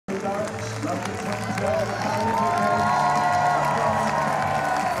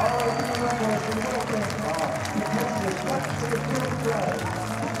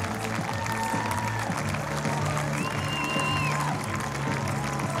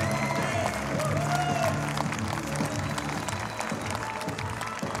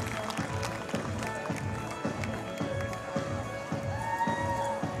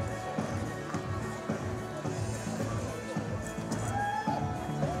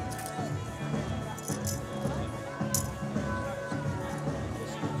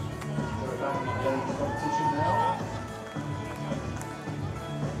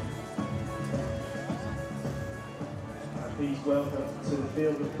Please welcome to the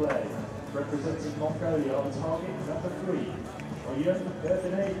field of play, representing Mongolia on target number 3,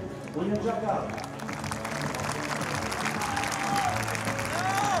 Oyun-Erdene, Buyanjargal.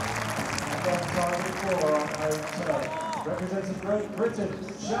 And on target 4 on home turf, representing Great Britain,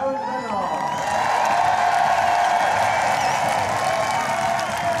 Sharon Vennard.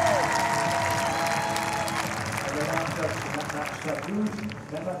 And then after that match,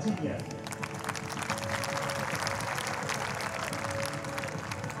 Vennard.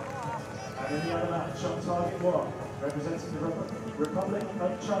 And in the other match on target 1, representing the Republic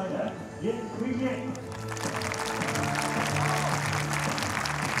of China, Huilian.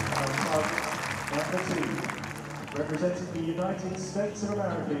 On target number 2, representing the United States of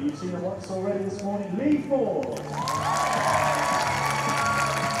America, you've seen her once already this morning, Lee Ford. And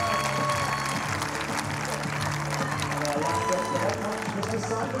our last up for that match, Mr.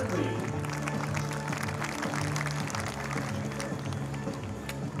 Simon Lee.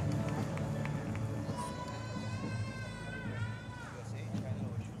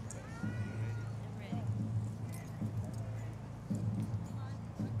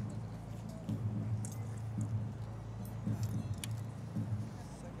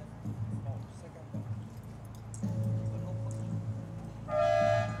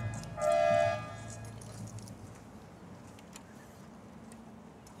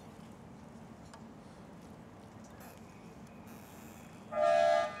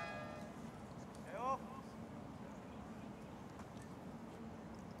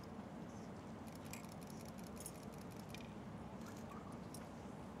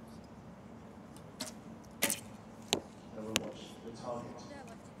 Target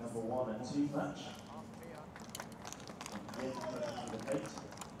number 1 and 2 match. Number 8.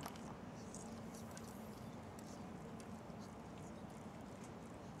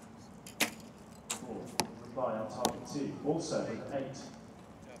 Reply on target 2, also with 8.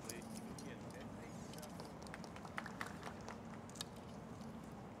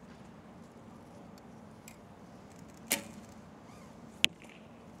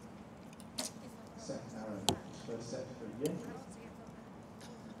 Second arrow, first set for Yin.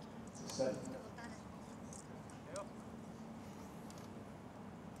 7.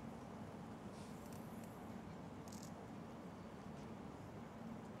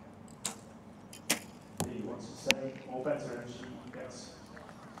 He wants to say more better, and she gets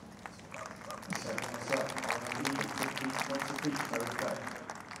 7 herself on the lead, 50 points apiece, no regret.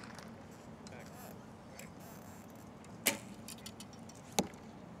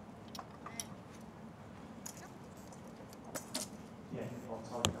 Yeah, on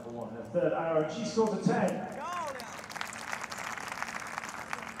target number 1. Her third arrow, and she scores a 10.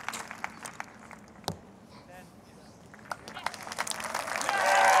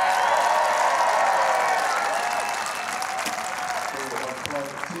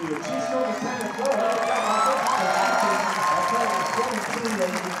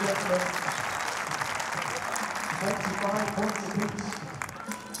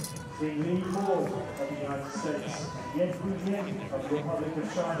 Between Lee Ford of the United States and Huilian of the Republic of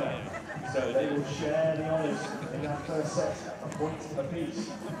China. So they will share the honours in that first set, a point apiece.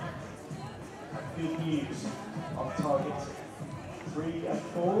 And good news on target 3 and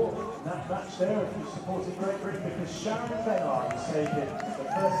 4 in that match there, if you supported Great Britain, because Sharon Vennard has taken the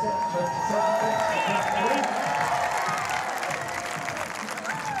first set, 27 points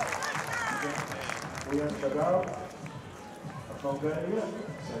against Buyanjargal of Mongolia.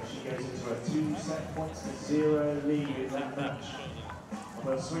 So she goes into a 2 set points to 0 lead in that match. And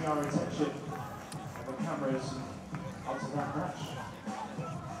we'll swing our attention and the cameras onto that match.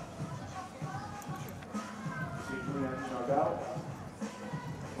 Buyanjargal,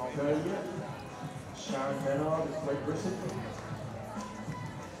 Mongolia, Sharon Vennard of Great Britain.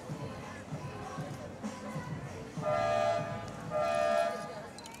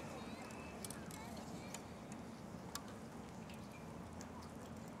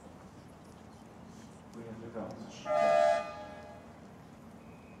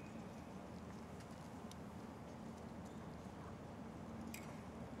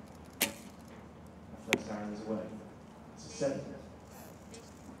 arrows away. It's a 7.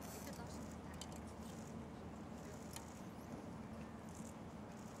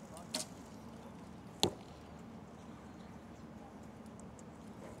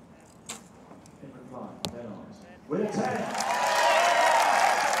 In reply, Vennard with a 10.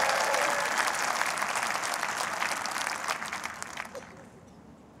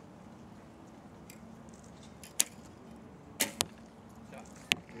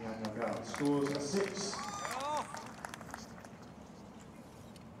 Buyanjargal scores a 6.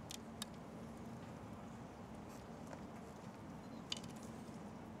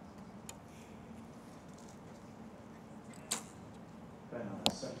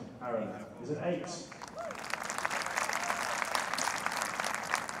 Vennard's second arrow is an 8.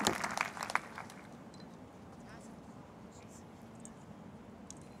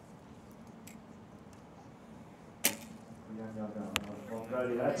 Buyanjargal of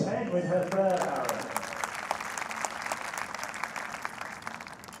Mongolia, a 10 with her third arrow.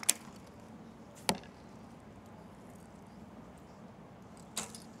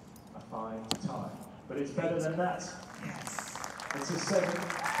 A fine tie, but it's better than that. It's a 7,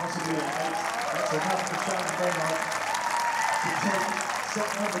 possibly an 8. That's enough for Sharon Vennard to take set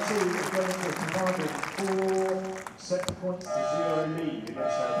number 2 and go into a commanding 4 set points to 0 lead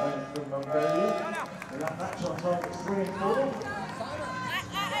against her opponent from Mongolia. And that match on targets 3 and 4.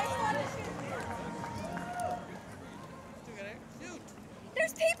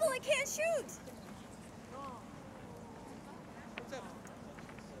 There's people that can't shoot!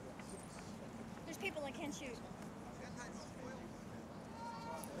 There's people that can't shoot.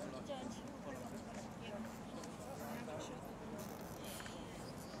 Judge.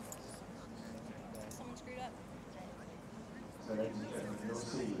 Someone screwed up. So ladies and gentlemen, you'll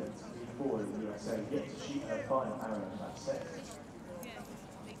see that before the USA get to shoot her final arrow in that set.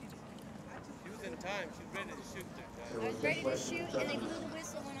 She was in time, she was ready to shoot that time. I was ready to shoot and they blew the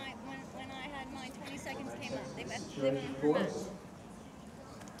whistle when I had my 20 seconds came up. They went her match.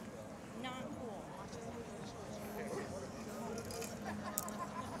 Not cool.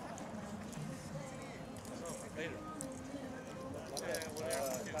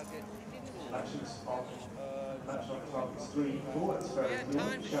 Matches on targets 3 and 4. It's very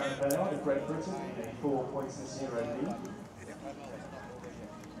good. Sharon Vennard of Great Britain in 4 points to 0 lead.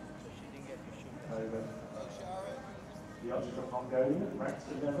 Over the archer from Mongolia, ranked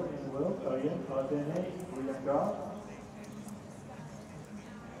 11 in the world, Oyun-Erdene, Huilian.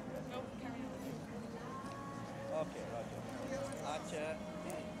 Okay, Roger. Archer,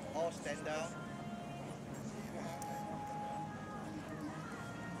 all stand down.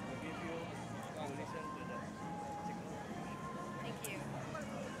 We'll give you to listen to the signal. Thank you.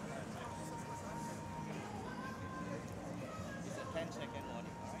 It's a 10-second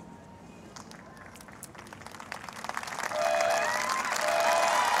warning, alright?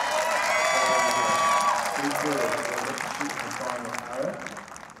 Final arrow.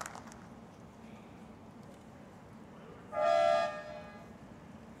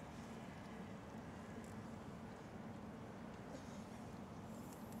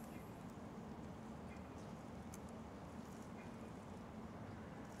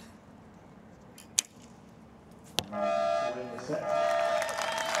 To win the set.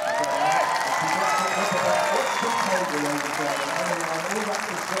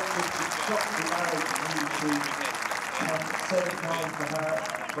 Seven times for her,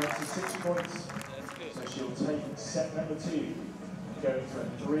 26 points. So she'll take set number 2, going from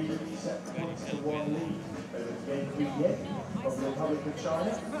 3 set points to 1 lead over Huilian of the Republic of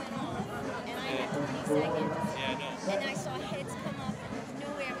China. And I had 20 seconds. And I saw heads come up and no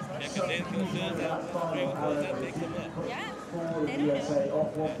way I was going to shoot. That final arrow put the USA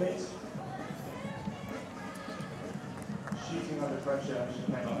off 1 bit. Shooting under pressure, she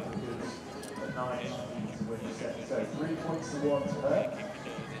came up with a 9 to win the set. So 3 points to 1 to her.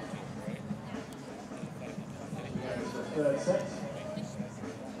 We go to the third set.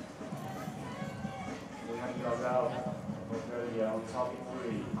 Buyanjargal Mongolia on target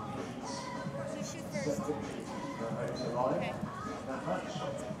 3. Set victory for her home to line. That match.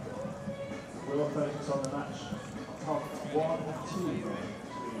 We'll focus on the match on targets 1 and 2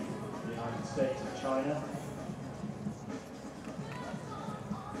 between the United States and China.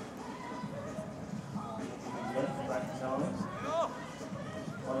 Ranked 9.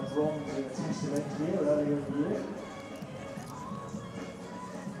 Won a bronze in a test event here earlier in the year.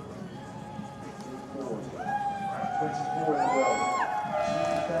 Move forward. Ranked 24 in the world.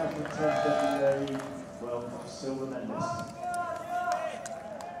 2010 WA World Cup silver medalist.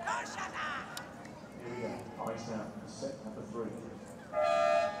 Here we go. Ice out for set number 3.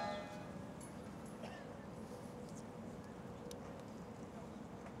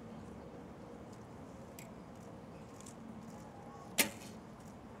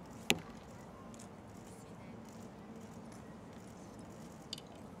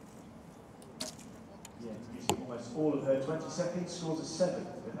 all of her 20 seconds, scores a 7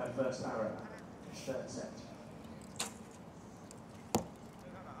 with her first arrow. Third set.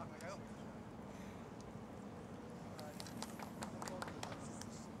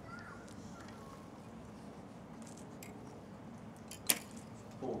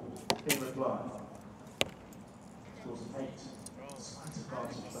 In reply, scores an 8. Slight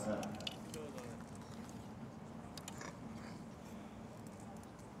advantage for her.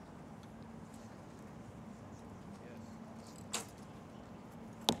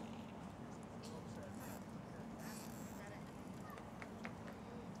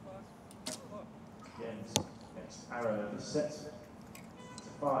 Again, next arrow of the set to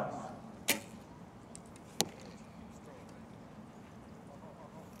 5.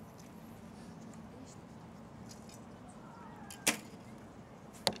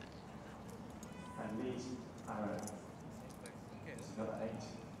 Lead arrow. It's another 8.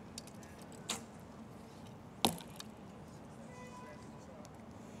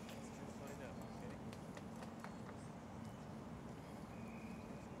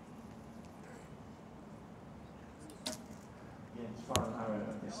 Again's final arrow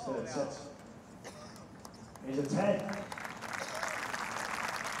of this third set is a 10.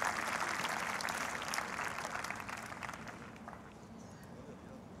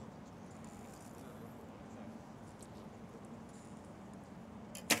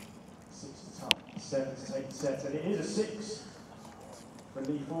 Seven to take the set, and it is a 6 for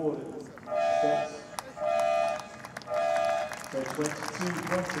Lee Ford at the set. So 22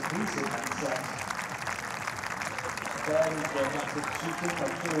 points apiece in that set. Again, going back to shooting,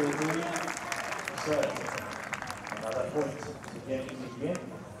 I'm sure you'll agree. So, another point to again.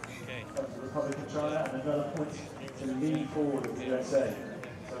 Comes to the Republic of China, and another point to Lee Ford of the USA.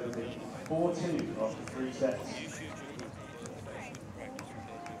 So it'll be 4-2 after 3 sets.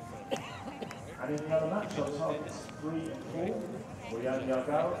 And in the other match, on targets 3 and 4,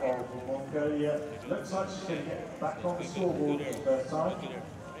 Buyanjargal of Mongolia looks like she's going to get back on the scoreboard for the first time.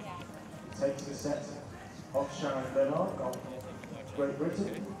 Takes the set off Sharon Vennard of Great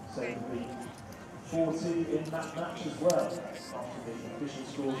Britain, so it'll be 4-2 in that match as well. After the official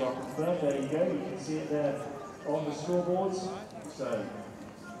scores are confirmed, there you go, you can see it there on the scoreboards. So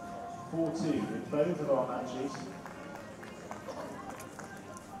 4-2 in both of our matches.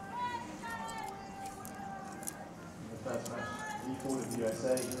 First match, Lee Ford of the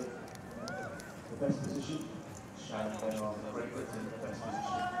USA, the best position. Sharon Vennard of Great Britain, the best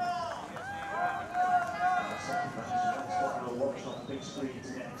position. The second match, that's what we'll watch on the big screens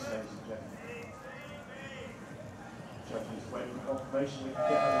next, ladies and gentlemen. Judges waiting for confirmation, we can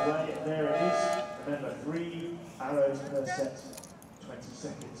get underway, and there it is. Remember, 3 arrows per set, 20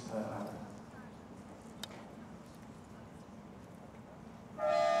 seconds per arrow.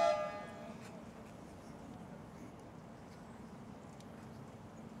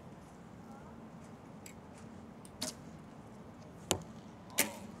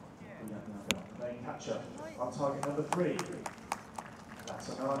 Catcher on target number 3. That's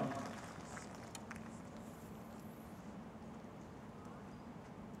a 9. On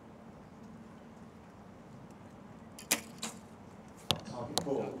target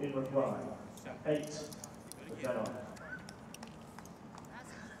 4, in reply. 8 for Vennard.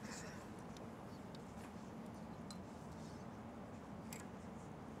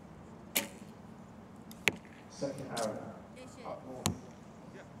 Second arrow, up north, and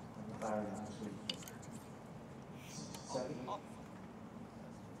the barrier between. 7.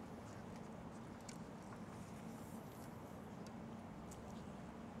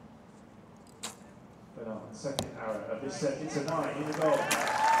 Vennard, second arrow of this set, it's a 9 in the goal.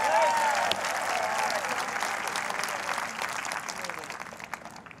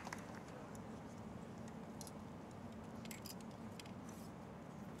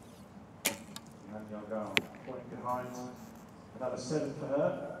 Buyanjargal, point behind, another 7 for her.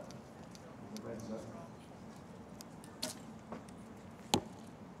 The red zone.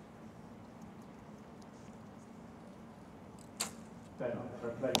 Vennard for a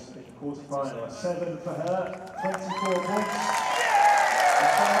place in the quarter-final, 7 for her, 24 points.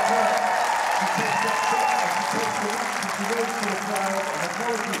 She takes that set and she takes the match and she waits for the crowd and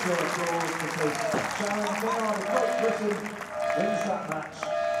apologies for her applause because Sharon Vennard of Great Britain wins that match.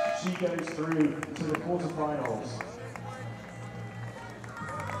 She goes through to the quarter-finals.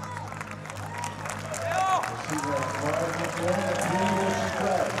 She's a wild one, but who will she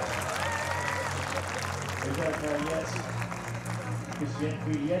play? We don't know yet.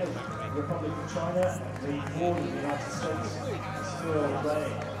 Huilian, Republic of China, the Ford of the United States is still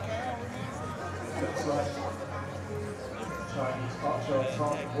playing. It looks like the Chinese archer on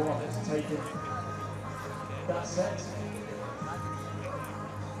target 1 has taken that set.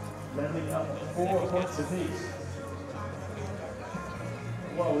 Leveling up at 4 points apiece.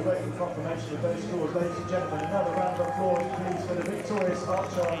 Well, we wait for confirmation of those scores. Ladies and gentlemen, another round of applause, please, for the victorious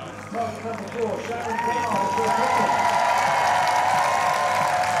archer on target number 4, Sharon Vennard.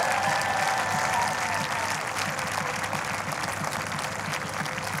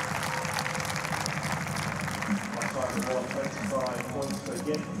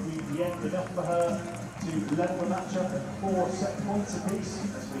 Again, Huilian, enough for her to level the match up at 4 set points apiece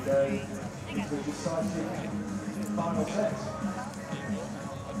as we go into a decisive final set.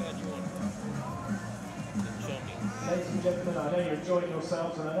 Ladies and gentlemen, I know you're enjoying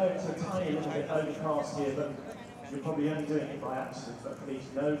yourselves, and I know it's a tiny little bit overcast here, but you're probably only doing it by accident, but please,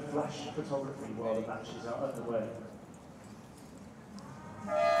 no flash photography while the matches are underway.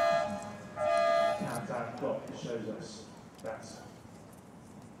 Countdown clock shows us that's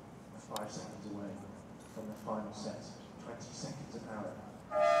 5 seconds away from the final set, 20 seconds of power.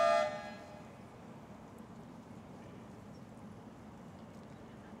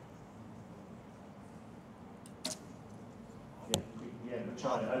 Yeah, but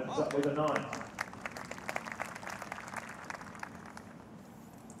China opens up with a 9.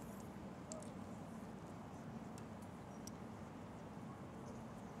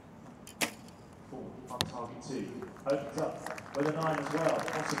 On target 2, opens up with a 9 as well,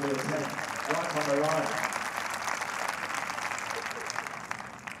 possibly a 10, right on the line.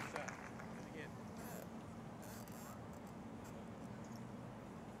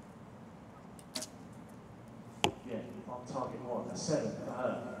 Yeah, on target 1, a 7 for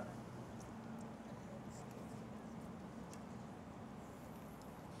her.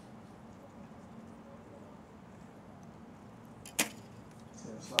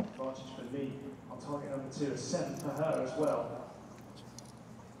 Slight advantage for Lee on target number 2, a 7 for her as well.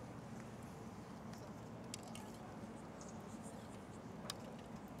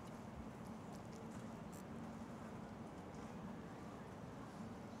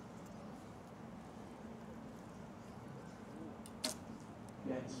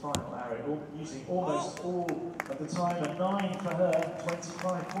 Yeah, it's final arrow, using almost all of the time, a 9 for her,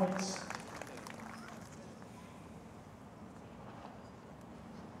 25 points.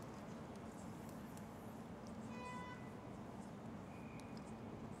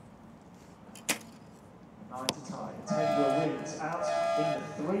 To tie. 10 will win. It's out in the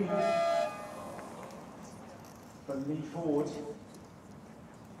 3 for Lee Ford.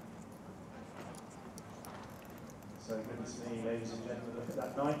 So goodness me, ladies and gentlemen, look at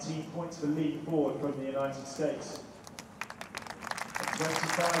that. 19 points for Lee Ford from the United States. And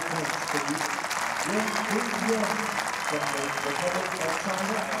 25 points for Huilian from the Republic of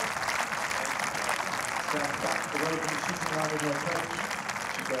China. Stands back away from the shooting line with her coach.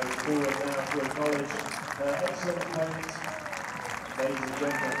 She goes forward now to acknowledge excellent opponents. Ladies and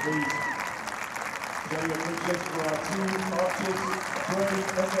gentlemen, please show your appreciation for our 2 archers, a brave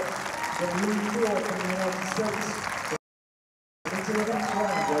effort from Lee Ford from the United States. Into the next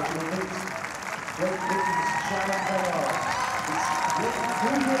round where she will meet Great Britain's Sharon Vennard. It's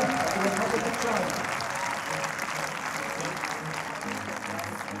Huilian of the Republic of China.